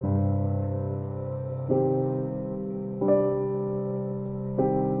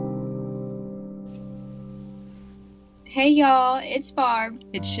Hey y'all, it's Barb.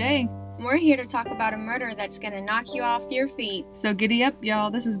 It's Shay. We're here to talk about a murder that's gonna knock you off your feet. So giddy up, y'all.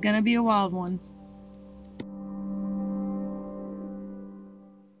 This is gonna be a wild one.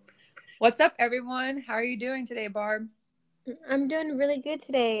 What's up, everyone? How are you doing today, Barb? I'm doing really good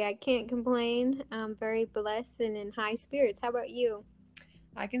today. I can't complain. I'm very blessed and in high spirits. How about you?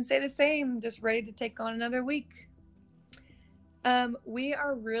 I can say the same. Just ready to take on another week. We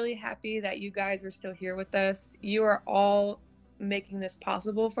are really happy that you guys are still here with us. You are all making this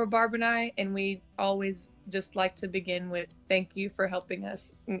possible for Barb and I, and we always just like to begin with thank you for helping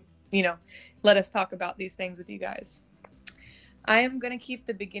us, let us talk about these things with you guys. I am going to keep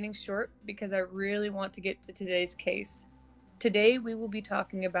the beginning short because I really want to get to today's case. Today we will be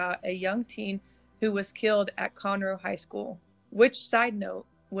talking about a young teen who was killed at Conroe High School, which, side note,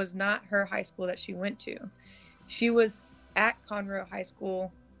 was not her high school that she went to. She was at Conroe High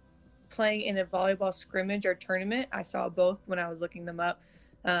School playing in a volleyball scrimmage or tournament. I saw both when I was looking them up,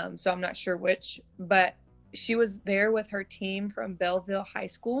 so I'm not sure which, but she was there with her team from Belleville High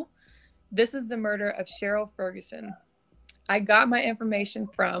School. This is the murder of Cheryl Ferguson. I got my information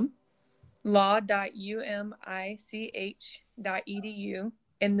from law.umich.edu,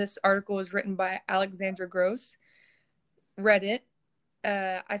 and this article was written by Alexandra Gross. Reddit.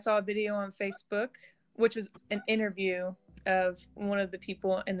 I saw a video on Facebook, which was an interview of one of the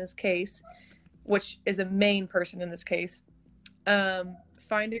people in this case, which is a main person in this case.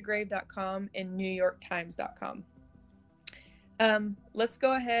 Findagrave.com and NewYorkTimes.com. Let's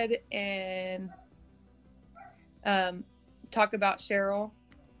go ahead and talk about Cheryl.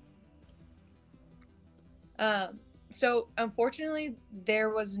 So unfortunately, there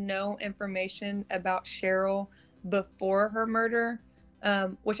was no information about Cheryl before her murder,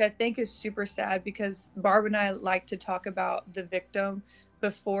 which I think is super sad because Barb and I like to talk about the victim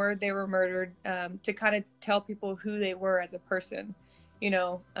before they were murdered, to kind of tell people who they were as a person,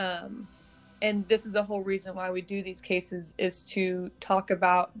 and this is the whole reason why we do these cases, is to talk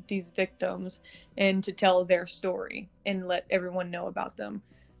about these victims and to tell their story and let everyone know about them.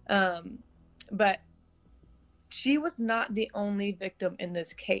 But she was not the only victim in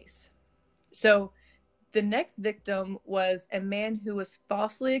this case. So the next victim was a man who was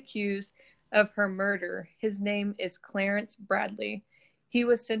falsely accused of her murder. His name is Clarence Bradley. He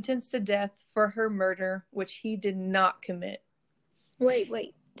was sentenced to death for her murder, which he did not commit.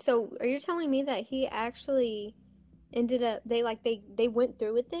 Wait. So are you telling me that he actually ended up they went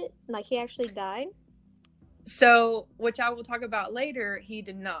through with it? Like he actually died? So, which I will talk about later, he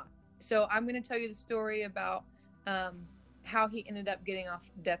did not. So I'm going to tell you the story about how he ended up getting off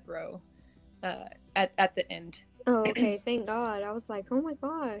death row at the end. Oh, okay. Thank God. I was like, oh my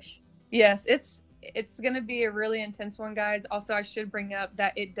gosh. Yes, it's going to be a really intense one, guys. Also, I should bring up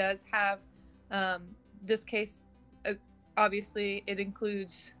that it does have um, this case. Obviously, it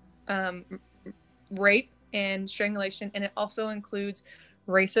includes rape and strangulation, and it also includes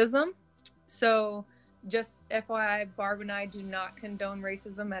racism. So, just FYI, Barb and I do not condone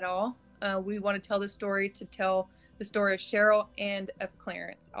racism at all. We want to tell the story to tell the story of Cheryl and of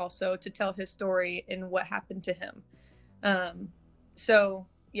Clarence, also to tell his story and what happened to him. So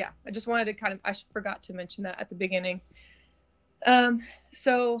yeah, I just wanted to I forgot to mention that at the beginning.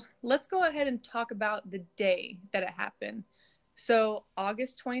 So let's go ahead and talk about the day that it happened. So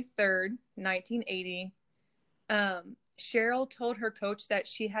August 23rd, 1980, Cheryl told her coach that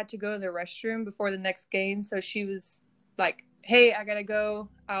she had to go to the restroom before the next game. So she was like, hey, I gotta go.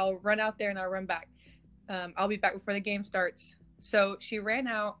 I'll run out there and I'll run back. I'll be back before the game starts. So she ran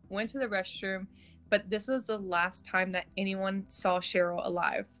out, went to the restroom, but this was the last time that anyone saw Cheryl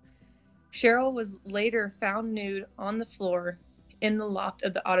alive. Cheryl was later found nude on the floor in the loft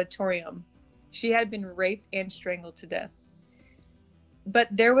of the auditorium. She had been raped and strangled to death. But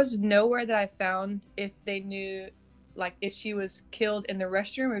there was nowhere that I found if they knew, like, if she was killed in the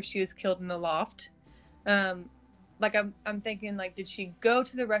restroom or if she was killed in the loft. Like I'm thinking, like, did she go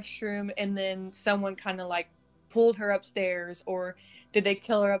to the restroom and then someone kind of like pulled her upstairs, or did they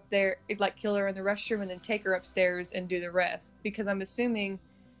kill her up there, like kill her in the restroom and then take her upstairs and do the rest? Because I'm assuming,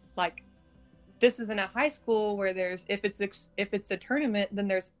 like, this isn't a high school where there's, if it's a tournament, then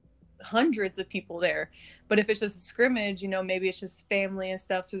there's hundreds of people there. But if it's just a scrimmage, maybe it's just family and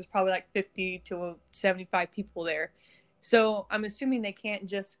stuff, so there's probably like 50 to 75 people there. So I'm assuming they can't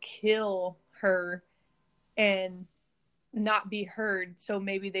just kill her and not be heard, so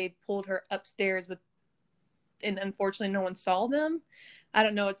maybe they pulled her upstairs and unfortunately no one saw them. I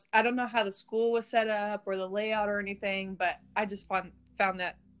don't know. I don't know how the school was set up or the layout or anything, but I just found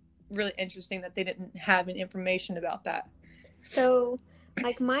that really interesting that they didn't have any information about that. So,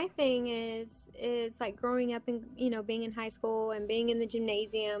 like my thing is like growing up and being in high school and being in the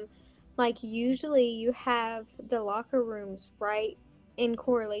gymnasium, like usually you have the locker rooms right in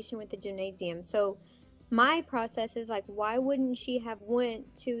correlation with the gymnasium. So my process is like, why wouldn't she have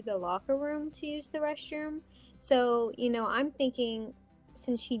went to the locker room to use the restroom? So, I'm thinking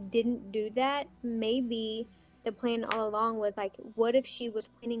since she didn't do that, maybe the plan all along was like, what if she was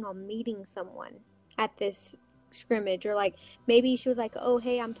planning on meeting someone at this scrimmage? Or like maybe she was like, oh,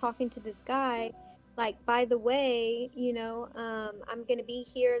 hey, I'm talking to this guy. Like, by the way, I'm going to be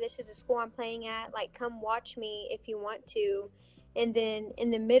here. This is a school I'm playing at. Like, come watch me if you want to. And then in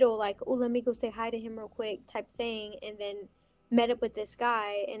the middle, like, oh, let me go say hi to him real quick type thing. And then met up with this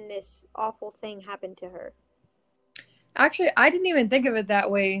guy, and this awful thing happened to her. Actually, I didn't even think of it that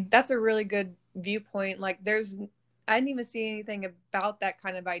way. That's a really good viewpoint. Like, I didn't even see anything about that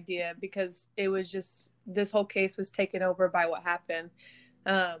kind of idea because it was just this whole case was taken over by what happened.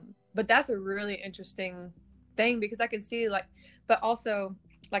 But that's a really interesting thing because I can see but also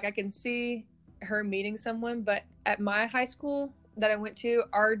like I can see her meeting someone. But at my high school that I went to,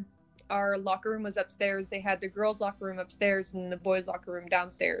 our locker room was upstairs. They had the girls' locker room upstairs and the boys' locker room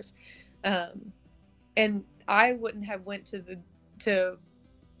downstairs. And I wouldn't have went to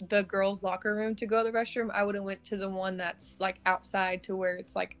the girls' locker room to go to the restroom. I would have went to the one that's like outside to where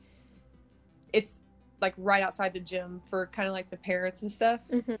it's like right outside the gym for kind of like the parents and stuff.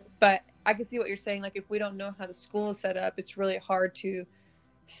 Mm-hmm. But I can see what you're saying. Like if we don't know how the school is set up, it's really hard to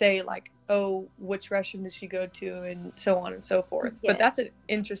say like, oh, which restroom did she go to and so on and so forth. Yes. But that's an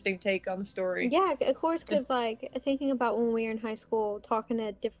interesting take on the story. Yeah, of course, because like thinking about when we were in high school, talking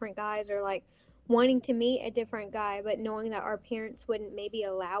to different guys or like wanting to meet a different guy, but knowing that our parents wouldn't maybe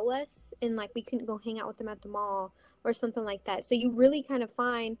allow us and like we couldn't go hang out with them at the mall or something like that. So you really kind of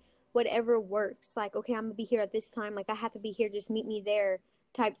find whatever works. Like, okay, I'm gonna be here at this time. Like, I have to be here. Just meet me there,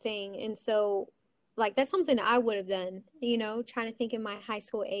 type thing. And so, like, that's something I would have done. Trying to think in my high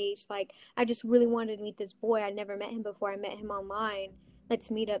school age. Like, I just really wanted to meet this boy. I never met him before. I met him online.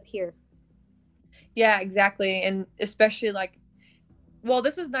 Let's meet up here. Yeah, exactly. And especially like, well,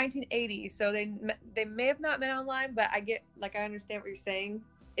 this was 1980, so they may have not met online, but I understand what you're saying.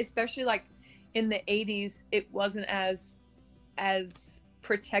 Especially like in the 80s, it wasn't as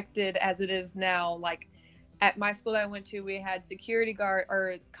protected as it is now. Like at my school that I went to, we had security guard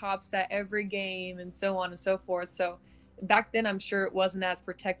or cops at every game and so on and so forth. So back then, I'm sure it wasn't as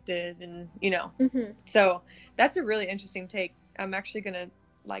protected, and Mm-hmm. so that's a really interesting take. I'm actually gonna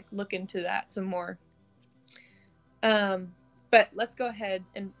like look into that some more. But let's go ahead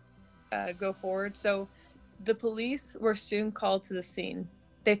and go forward. So the police were soon called to the scene.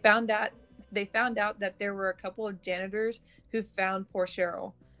 They found out that there were a couple of janitors who found poor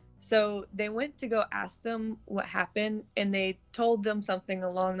Cheryl. So they went to go ask them what happened, and they told them something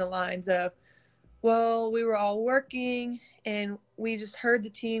along the lines of, well, we were all working and we just heard the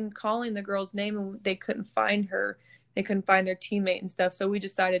team calling the girl's name and they couldn't find her. They couldn't find their teammate and stuff. So we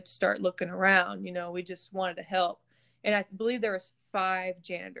decided to start looking around. We just wanted to help. And I believe there was 5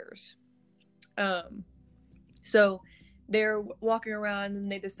 janitors. So they're walking around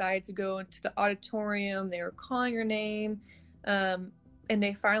and they decided to go into the auditorium. They were calling her name. And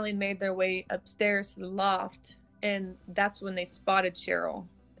they finally made their way upstairs to the loft. And that's when they spotted Cheryl.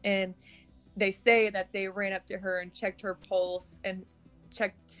 And they say that they ran up to her and checked her pulse and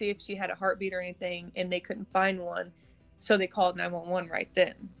checked to see if she had a heartbeat or anything, and they couldn't find one. So they called 911 right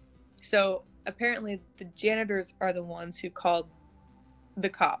then. So apparently the janitors are the ones who called the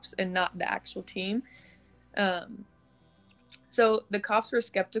cops and not the actual team. So the cops were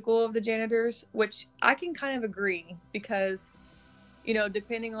skeptical of the janitors, which I can kind of agree because,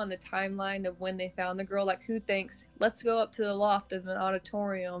 depending on the timeline of when they found the girl, like who thinks, let's go up to the loft of an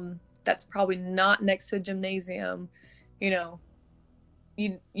auditorium that's probably not next to a gymnasium.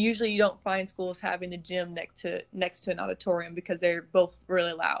 You usually don't find schools having the gym next to an auditorium because they're both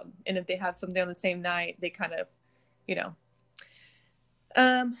really loud, and if they have something on the same night, they kind of,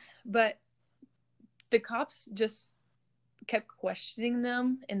 but the cops just kept questioning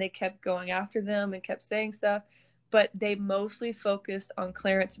them and they kept going after them and kept saying stuff, but they mostly focused on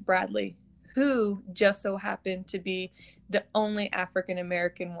Clarence Bradley, who just so happened to be the only African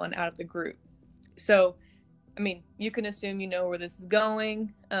American one out of the group. So, I mean, you can assume you know where this is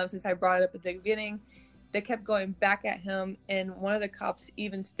going, since I brought it up at the beginning. They kept going back at him, and one of the cops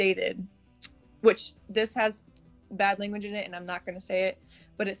even stated, which this has bad language in it, and I'm not going to say it,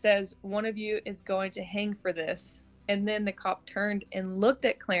 but it says, one of you is going to hang for this. And then the cop turned and looked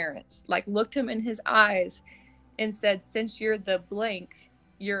at Clarence, like looked him in his eyes and said, since you're the blank,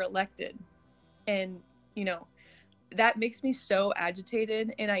 you're elected. And, you know, that makes me so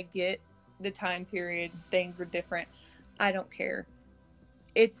agitated. And I get the time period, things were different. I don't care.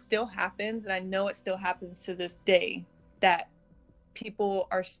 It still happens. And I know it still happens to this day, that people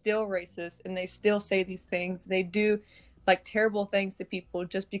are still racist and they still say these things. They do like terrible things to people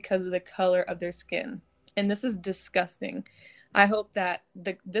just because of the color of their skin. And this is disgusting. I hope that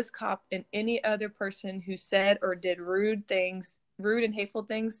this cop and any other person who said or did rude and hateful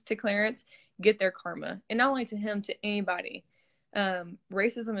things to Clarence, get their karma. And not only to him, to anybody.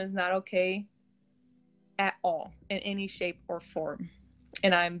 Racism is not okay at all in any shape or form.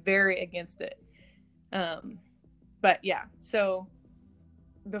 And I'm very against it. But yeah, so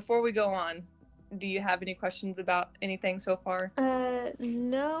before we go on, do you have any questions about anything so far?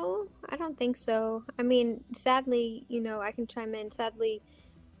 No, I don't think so. I mean, sadly, I can chime in. Sadly,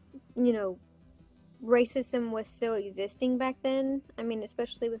 you know, racism was still existing back then. I mean,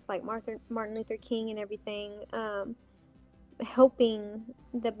 especially with like Martin Luther King and everything, helping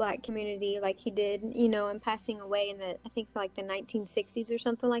the black community like he did, and passing away in I think like the 1960s or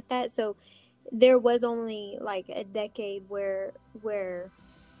something like that. So there was only like a decade where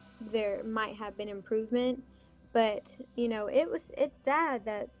there might have been improvement, but it's sad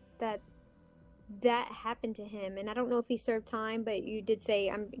that that happened to him. And I don't know if he served time, but you did say,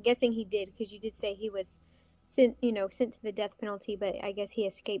 I'm guessing he did, because you did say he was sent to the death penalty, but I guess he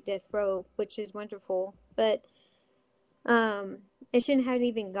escaped death row, which is wonderful. But um it shouldn't have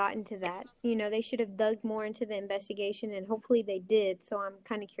even gotten to that. They should have dug more into the investigation, and hopefully they did. So I'm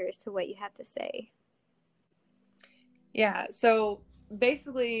kind of curious to what you have to say. Yeah, so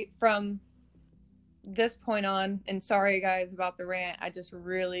basically from this point on, and sorry guys about the rant, I just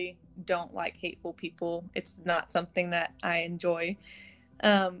really don't like hateful people. It's not something that I enjoy.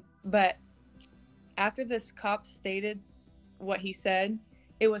 But after this cop stated what he said,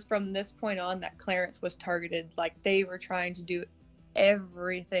 it was from this point on that Clarence was targeted. Like they were trying to do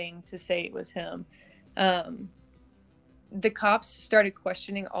everything to say it was him. Um, the cops started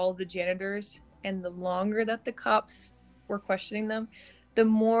questioning all of the janitors, and the longer that the cops were questioning them, the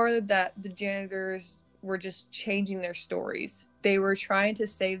more that the janitors were just changing their stories. They were trying to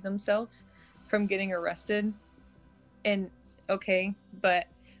save themselves from getting arrested. And okay, but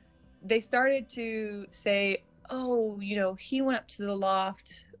they started to say, oh, he went up to the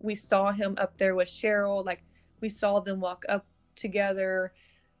loft. We saw him up there with Cheryl. Like, we saw them walk up together.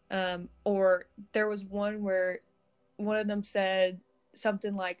 Or there was one where one of them said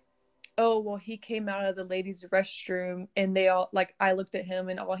something like, oh, well, he came out of the ladies' restroom, and they all, like, I looked at him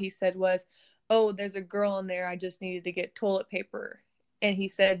and all he said was, oh, there's a girl in there. I just needed to get toilet paper. And he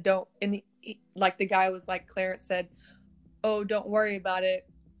said, don't, and like the guy was like, Clarence said, oh, don't worry about it.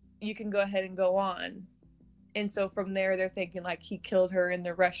 You can go ahead and go on. And so from there, they're thinking like he killed her in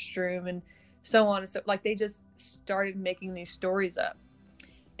the restroom and so on and so, like, they just started making these stories up.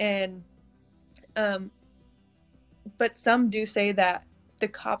 And but some do say that the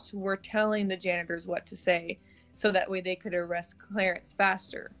cops were telling the janitors what to say so that way they could arrest Clarence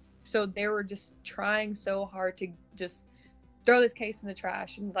faster. So they were just trying so hard to just throw this case in the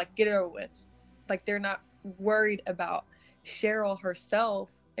trash and like get it over with. Like they're not worried about Cheryl herself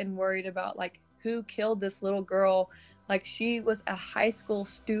and worried about like who killed this little girl. Like she was a high school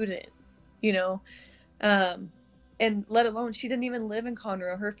student, you know, and let alone she didn't even live in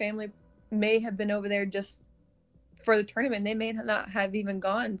Conroe. Her family may have been over there just for the tournament. They may not have even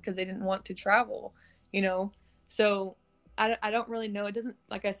gone because they didn't want to travel, you know. So I don't really know. It doesn't,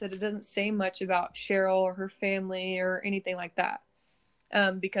 like I said, it doesn't say much about Cheryl or her family or anything like that,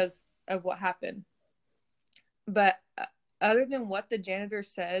 because of what happened. But other than what the janitor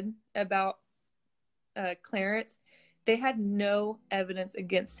said about Clarence, they had no evidence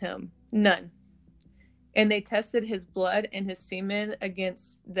against him. None. And they tested his blood and his semen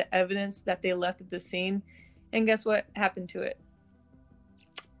against the evidence that they left at the scene. And guess what happened to it?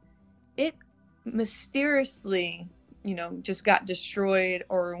 It mysteriously, just got destroyed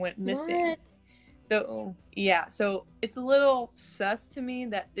or went missing. What? So, yeah. So it's a little sus to me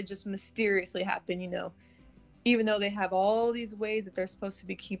that it just mysteriously happened, even though they have all these ways that they're supposed to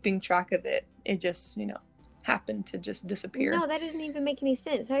be keeping track of it. It just, happened to just disappear. No, that doesn't even make any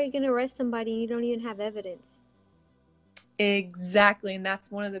sense. How are you going to arrest somebody and you don't even have evidence? Exactly. And that's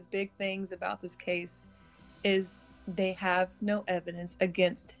one of the big things about this case is they have no evidence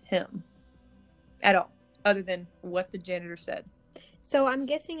against him at all, other than what the janitor said. So I'm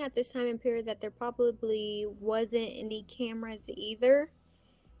guessing at this time and period that there probably wasn't any cameras either,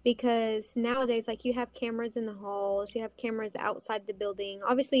 because nowadays, like, you have cameras in the halls, you have cameras outside the building.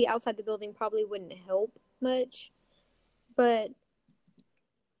 Obviously, outside the building probably wouldn't help much, but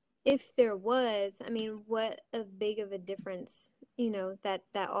if there was, I mean, what a big of a difference,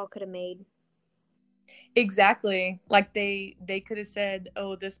 that all could have made. Exactly. Like they could have said,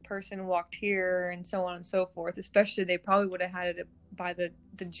 "Oh, this person walked here," and so on and so forth. Especially, they probably would have had it by the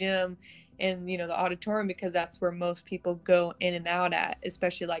gym and the auditorium, because that's where most people go in and out at.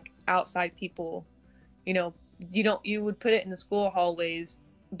 Especially like outside people. You know, you would put it in the school hallways,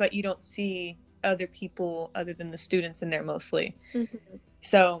 but you don't see other people other than the students in there mostly. Mm-hmm.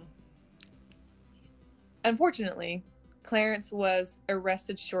 So, unfortunately, Clarence was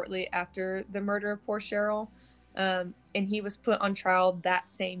arrested shortly after the murder of poor Cheryl, and he was put on trial that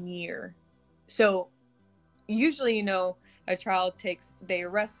same year. So, usually, a trial they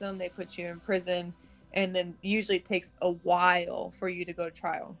arrest them, they put you in prison, and then usually it takes a while for you to go to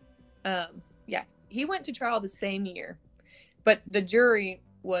trial. Yeah, he went to trial the same year, but the jury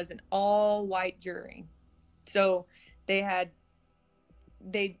was an all white jury. So, they had,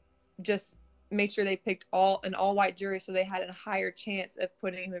 they just made sure they picked an all white jury, so they had a higher chance of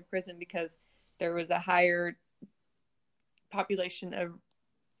putting him in prison because there was a higher population of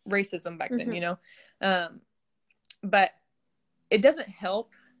racism back then, Mm-hmm. um, but it doesn't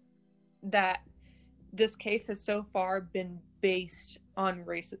help that this case has so far been based on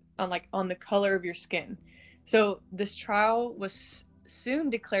race, on the color of your skin. So this trial was soon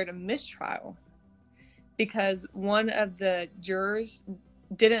declared a mistrial because one of the jurors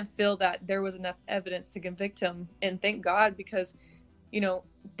didn't feel that there was enough evidence to convict him. And thank God, because,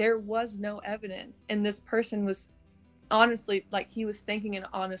 there was no evidence. And this person was honestly, like, he was thinking in an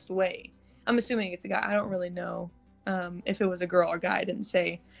honest way. I'm assuming it's a guy. I don't really know if it was a girl or guy. I didn't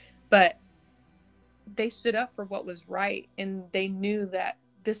say. But they stood up for what was right. And they knew that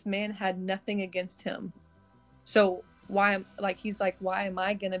this man had nothing against him. So he's like, why am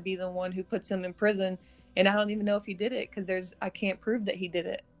I going to be the one who puts him in prison? And I don't even know if he did it because I can't prove that he did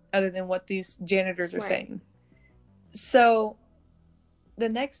it other than what these janitors are Right. saying. So the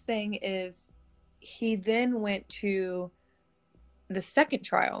next thing is he then went to the second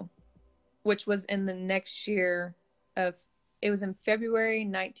trial, which was in the next year it was in February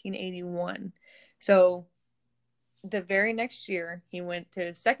 1981. So the very next year he went to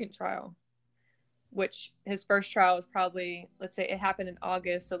his second trial, which his first trial was probably, let's say it happened in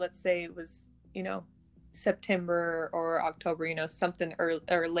August, so let's say it was, September or October, something early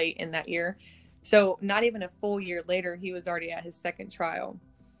or late in that year. So not even a full year later, he was already at his second trial,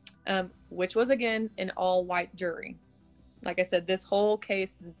 which was again an all white jury. Like I said, this whole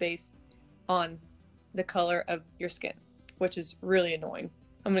case is based on the color of your skin, which is really annoying.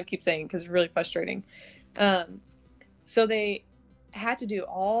 I'm going to keep saying it because it's really frustrating. So they had to do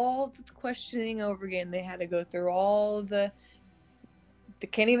all the questioning over again. They had to go through all they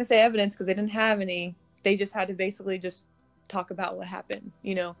can't even say evidence because they didn't have any. They just had to basically just talk about what happened,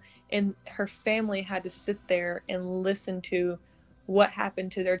 and her family had to sit there and listen to what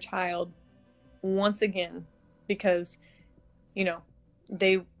happened to their child once again because,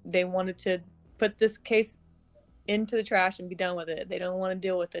 they wanted to put this case into the trash and be done with it. They don't want to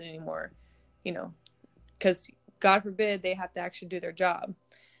deal with it anymore, because God forbid they have to actually do their job.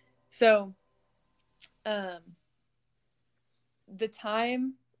 So, um, this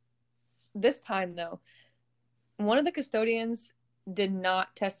time though, one of the custodians did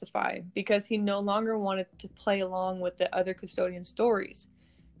not testify because he no longer wanted to play along with the other custodian stories.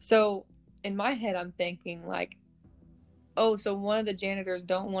 So in my head, I'm thinking like, oh, so one of the janitors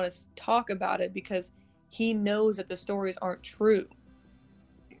don't want to talk about it because he knows that the stories aren't true.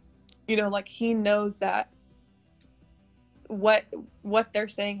 Like he knows that what they're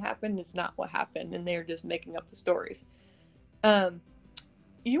saying happened is not what happened, and they're just making up the stories.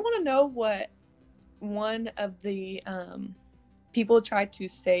 You want to know what one of the people tried to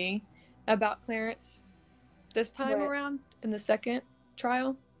say about Clarence this time What? around in the second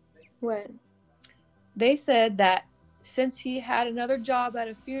trial? What? They said that since he had another job at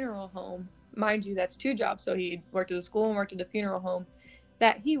a funeral home, mind you, that's two jobs, so he worked at the school and worked at the funeral home,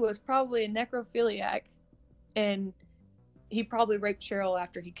 that he was probably a necrophiliac and he probably raped Cheryl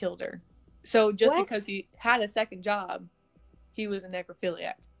after he killed her. So just What? because he had a second job, he was a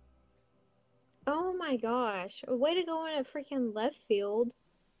necrophiliac. Oh my gosh. Way to go in a freaking left field.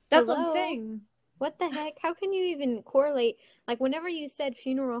 That's what I'm Hello? saying. What the heck? How can you even correlate? Like, whenever you said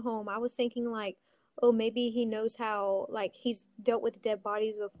funeral home, I was thinking, like, oh, maybe he knows how, like, he's dealt with dead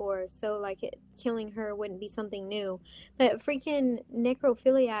bodies before, so, like, killing her wouldn't be something new. But freaking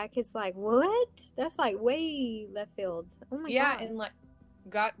necrophiliac is like, what? That's, like, way left field. Oh my Yeah, God. and like,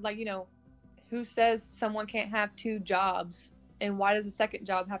 God, like, who says someone can't have two jobs? And why does a second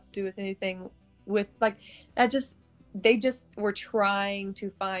job have to do with anything with, like, that just, they just were trying to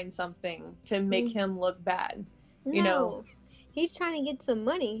find something to make him look bad, you know? No. He's trying to get some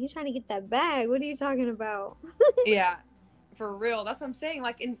money. He's trying to get that bag. What are you talking about? Yeah, for real. That's what I'm saying.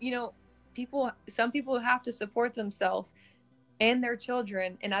 Like, and some people have to support themselves and their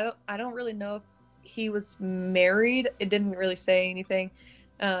children. And I don't really know if he was married. It didn't really say anything.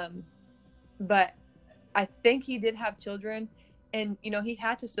 But I think he did have children, and he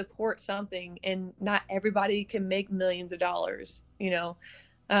had to support something, and not everybody can make millions of dollars.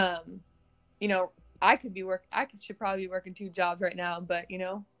 Um, you know, I should probably be working 2 jobs right now, but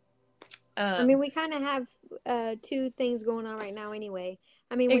I mean, um, we kind of have two things going on right now anyway.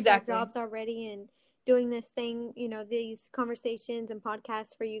 I mean, with our exactly. jobs already and doing this thing, these conversations and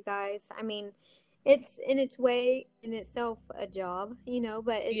podcasts for you guys. I mean, it's in its way in itself a job,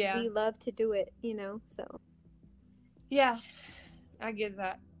 but Yeah, we love to do it, so. yeah, I get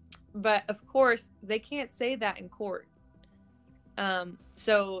that. But of course, they can't say that in court.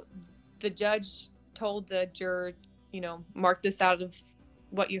 So the judge told the juror, mark this out of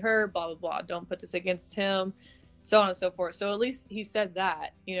what you heard, blah, blah, blah. Don't put this against him, so on and so forth. So at least he said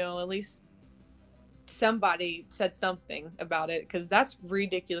that, at least somebody said something about it, because that's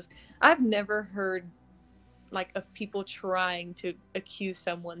ridiculous. I've never heard like of people trying to accuse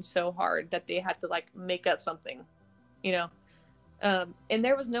someone so hard that they had to like make up something, you know. And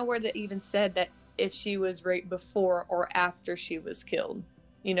there was nowhere that even said that if she was raped before or after she was killed.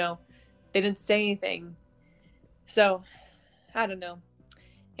 You know, they didn't say anything. So I don't know.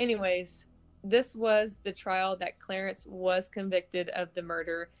 Anyways, this was the trial that Clarence was convicted of the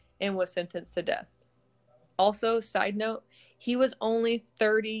murder and was sentenced to death. Also, side note, he was only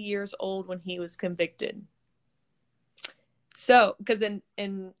 30 years old when he was convicted. So, because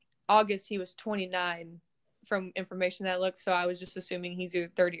in August he was 29 from information that I looked, so I was just assuming he's either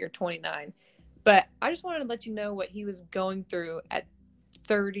 30 or 29. But I just wanted to let you know what he was going through at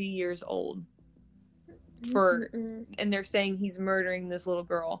 30 years old and they're saying he's murdering this little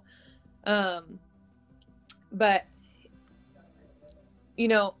girl. But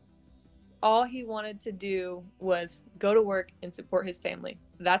all he wanted to do was go to work and support his family.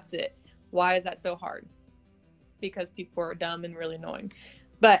 That's it. Why is that so hard? Because people are dumb and really annoying.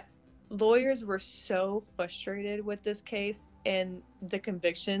 But lawyers were so frustrated with this case and the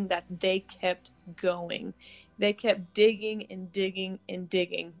conviction that they kept going. They kept digging and digging and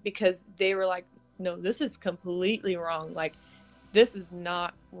digging, because they were like, no, this is completely wrong. Like, this is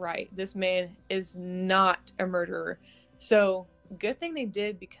not right. This man is not a murderer. So good thing they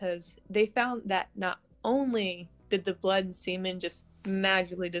did, because they found that not only did the blood and semen just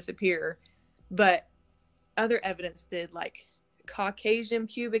magically disappear, but other evidence did, like Caucasian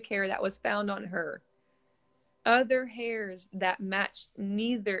pubic hair that was found on her, other hairs that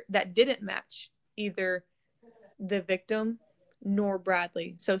didn't match either the victim nor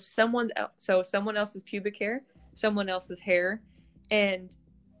Bradley. So someone else's pubic hair, someone else's hair, and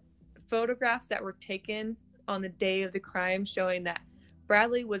photographs that were taken on the day of the crime showing that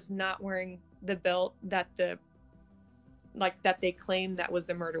Bradley was not wearing the belt that they claimed that was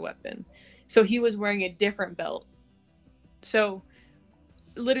the murder weapon. So he was wearing a different belt. So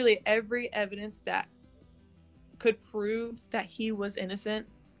literally every evidence that could prove that he was innocent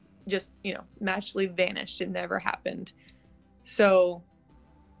just, magically vanished. It never happened. So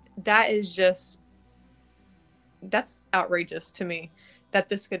that's outrageous to me that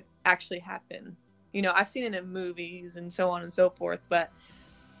this could actually happen. I've seen it in movies and so on and so forth, but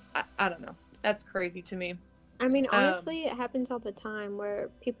I don't know. That's crazy to me. I mean, honestly, it happens all the time where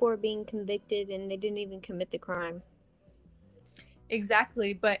people are being convicted and they didn't even commit the crime.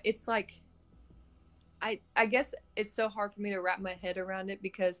 Exactly, but it's like, I guess it's so hard for me to wrap my head around it,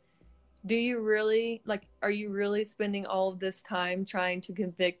 because are you really spending all of this time trying to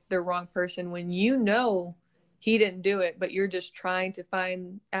convict the wrong person when he didn't do it, but you're just trying to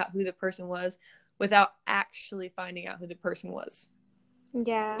find out who the person was without actually finding out who the person was?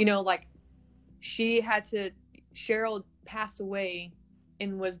 Yeah. Like, Cheryl passed away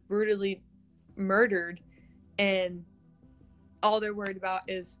and was brutally murdered, and all they're worried about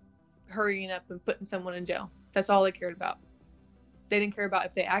is hurrying up and putting someone in jail. That's all they cared about. They didn't care about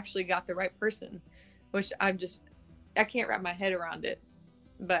if they actually got the right person, which I can't wrap my head around it.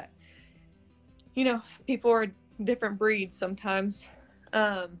 But, people are different breeds sometimes.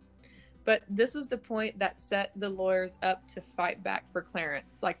 But this was the point that set the lawyers up to fight back for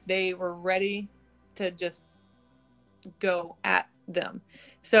Clarence. Like, they were ready to just go at them.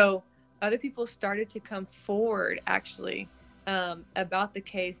 So other people started to come forward, actually, about the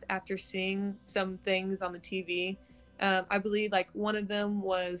case after seeing some things on the TV. I believe like one of them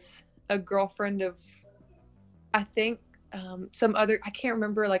was a girlfriend of I think some other, I can't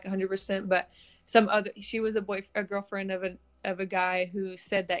remember like 100%, but some other, she was a girlfriend of a guy who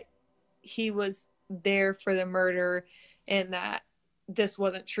said that he was there for the murder and that this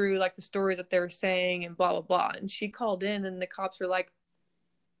wasn't true, like the stories that they were saying and blah blah blah. And she called in, and the cops were like,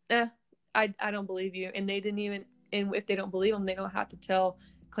 I don't believe you. And they didn't even, and if they don't believe him, they don't have to tell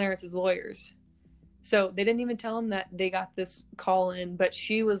Clarence's lawyers. So they didn't even tell him that they got this call in, but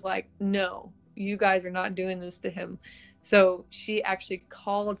she was like, no, you guys are not doing this to him. So she actually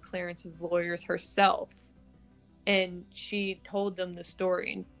called Clarence's lawyers herself, and she told them the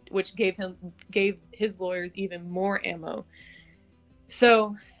story, which gave his lawyers even more ammo.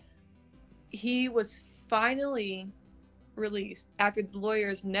 So he was finally released after the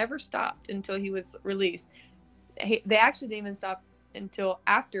lawyers never stopped until he was released. They actually didn't even stop until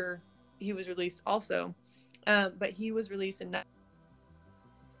after he was released also. But he was released in, I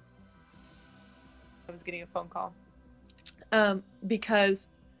was getting a phone call because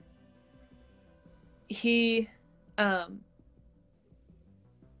he I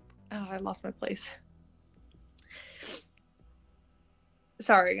lost my place.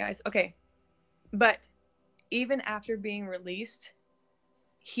 Sorry guys. Okay. But even after being released,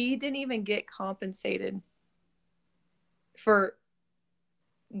 he didn't even get compensated for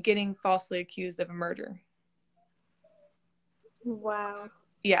getting falsely accused of a murder. Wow.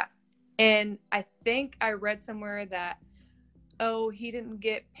 Yeah. And I think I read somewhere that, oh, he didn't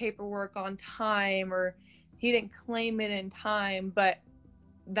get paperwork on time or he didn't claim it in time. But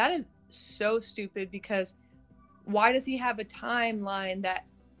that is so stupid, because why does he have a timeline that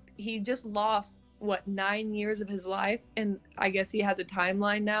he just lost, 9 years of his life? And I guess he has a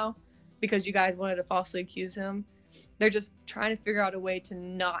timeline now because you guys wanted to falsely accuse him. They're just trying to figure out a way to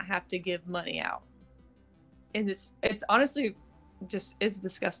not have to give money out. And it's honestly just, it's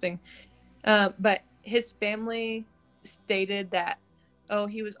disgusting. But his family stated that, oh,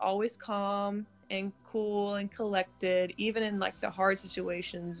 he was always calm and cool and collected, even in like the hard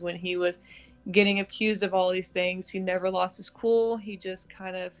situations when he was getting accused of all these things. He never lost his cool. He just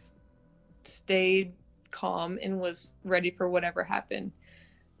kind of stayed calm and was ready for whatever happened.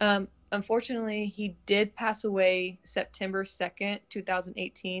 Unfortunately, he did pass away September 2nd,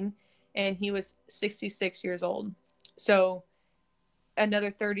 2018, and he was 66 years old. So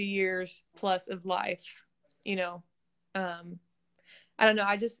another 30 years plus of life, you know. I don't know.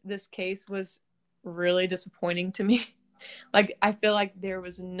 This case was really disappointing to me. Like, I feel like there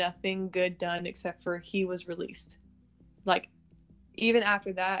was nothing good done except for he was released. Like, even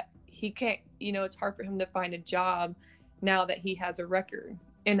after that, he can't, it's hard for him to find a job now that he has a record.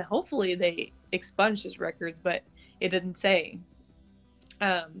 And hopefully they expunge his records, but it didn't say.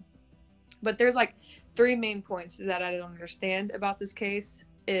 But there's like three main points that I don't understand about this case.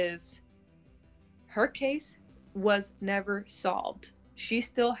 Is her case was never solved.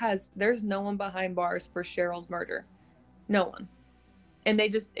 There's no one behind bars for Cheryl's murder. No one. And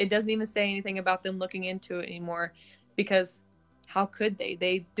it doesn't even say anything about them looking into it anymore, because how could they?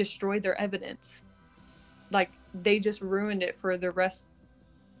 They destroyed their evidence. Like, they just ruined it for the rest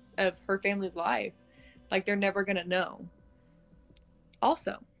of her family's life. Like, they're never going to know.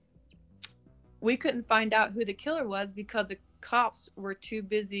 Also, we couldn't find out who the killer was because the cops were too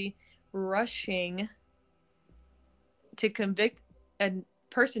busy rushing to convict a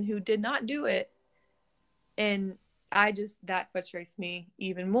person who did not do it. And that frustrates me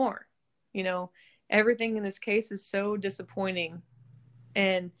even more. Everything in this case is so disappointing.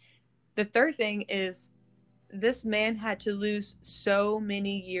 And the third thing is, this man had to lose so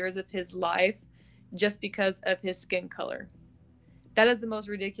many years of his life just because of his skin color. That is the most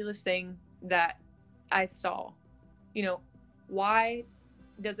ridiculous thing that I saw. Why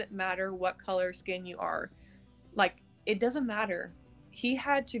does it matter what color skin you are? Like, it doesn't matter. He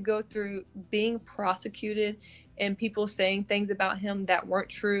had to go through being prosecuted and people saying things about him that weren't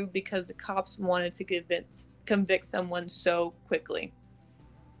true because the cops wanted to convict someone so quickly.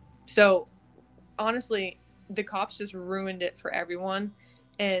 So, honestly, the cops just ruined it for everyone.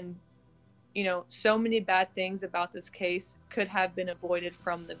 And, so many bad things about this case could have been avoided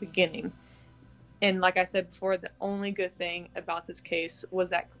from the beginning. And like I said before, the only good thing about this case was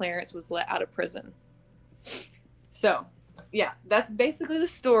that Clarence was let out of prison. So, yeah, that's basically the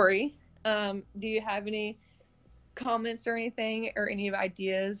story. Do you have any comments or anything, or any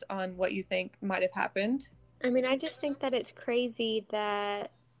ideas on what you think might have happened? I mean, I just think that it's crazy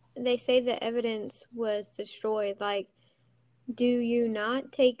that they say the evidence was destroyed. Like, do you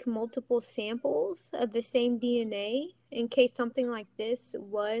not take multiple samples of the same DNA in case something like this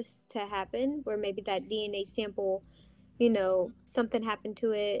was to happen, where maybe that DNA sample, something happened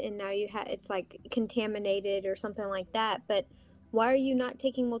to it and now it's like contaminated or something like that. But why are you not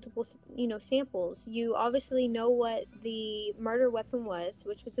taking multiple, samples? You obviously know what the murder weapon was,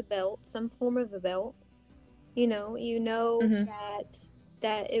 which was a belt, some form of a belt. You know Mm-hmm.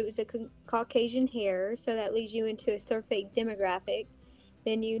 that it was a Caucasian hair, so that leads you into a survey demographic.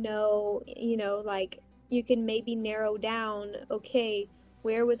 Then like you can maybe narrow down, okay,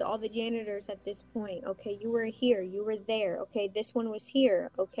 where was all the janitors at this point? Okay, you were here, you were there. Okay, this one was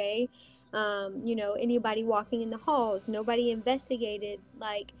here. Okay, anybody walking in the halls, nobody investigated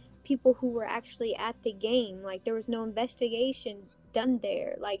like people who were actually at the game. Like there was no investigation done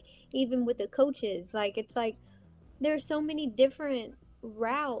there. Like even with the coaches, like it's like there's so many different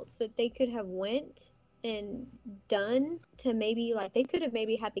routes that they could have went and done to maybe like they could have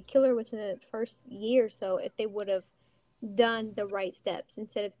maybe had the killer within the first year or so if they would have done the right steps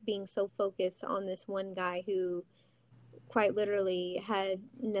instead of being so focused on this one guy who quite literally had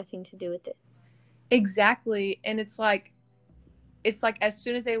nothing to do with it. Exactly. And it's like as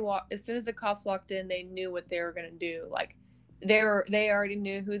soon as the cops walked in, they knew what they were going to do. Like they already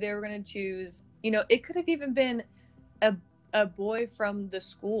knew who they were going to choose. It could have even been a a boy from the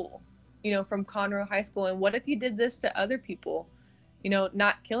school, from Conroe High School. And what if you did this to other people?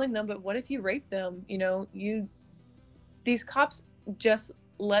 Not killing them, but what if you raped them? These cops just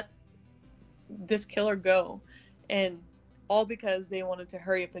let this killer go, and all because they wanted to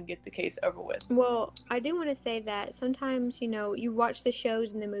hurry up and get the case over with. Well, I do want to say that sometimes, you watch the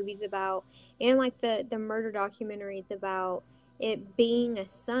shows and the movies about, and like the murder documentaries about it being a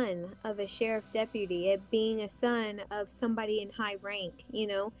son of a sheriff deputy, it being a son of somebody in high rank,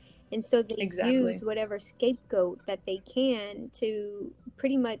 and so they use Exactly. whatever scapegoat that they can to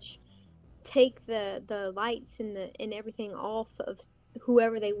pretty much take the lights and everything off of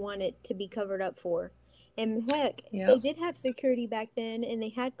whoever they want it to be covered up for. And heck, if they Yep. did have security back then and they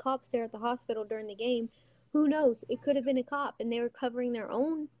had cops there at the hospital during the game, who knows? It could have been a cop and they were covering their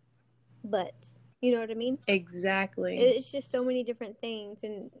own butts. You know what I mean? Exactly. It's just so many different things,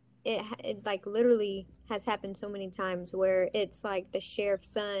 and it like literally has happened so many times where it's like the sheriff's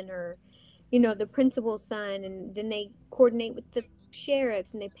son or the principal's son, and then they coordinate with the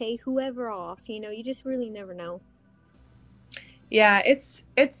sheriffs and they pay whoever off. You just really never know. Yeah, it's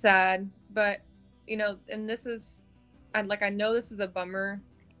sad, but and this is, I know this is a bummer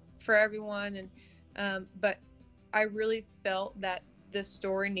for everyone, and but I really felt that this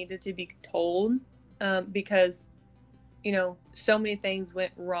story needed to be told, because so many things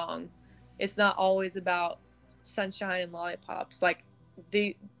went wrong. It's not always about sunshine and lollipops. Like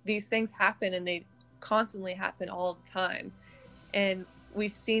these things happen, and they constantly happen all the time. And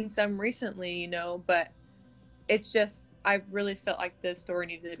we've seen some recently, but it's just, I really felt like this story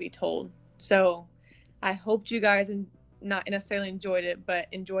needed to be told. So I hoped you guys not necessarily enjoyed it, but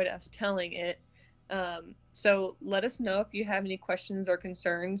enjoyed us telling it. So let us know if you have any questions or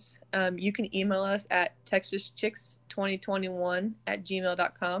concerns. You can email us at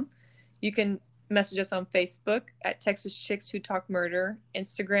texaschicks2021@gmail.com. You can message us on Facebook at Texas Chicks Who Talk Murder.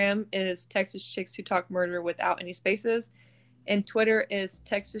 Instagram is Texas Chicks Who Talk Murder without any spaces. And Twitter is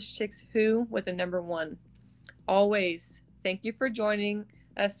Texas Chicks Who with the number 1. Always, thank you for joining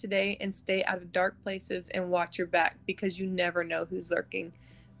us today, and stay out of dark places and watch your back because you never know who's lurking.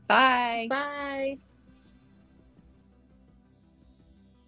 Bye. Bye.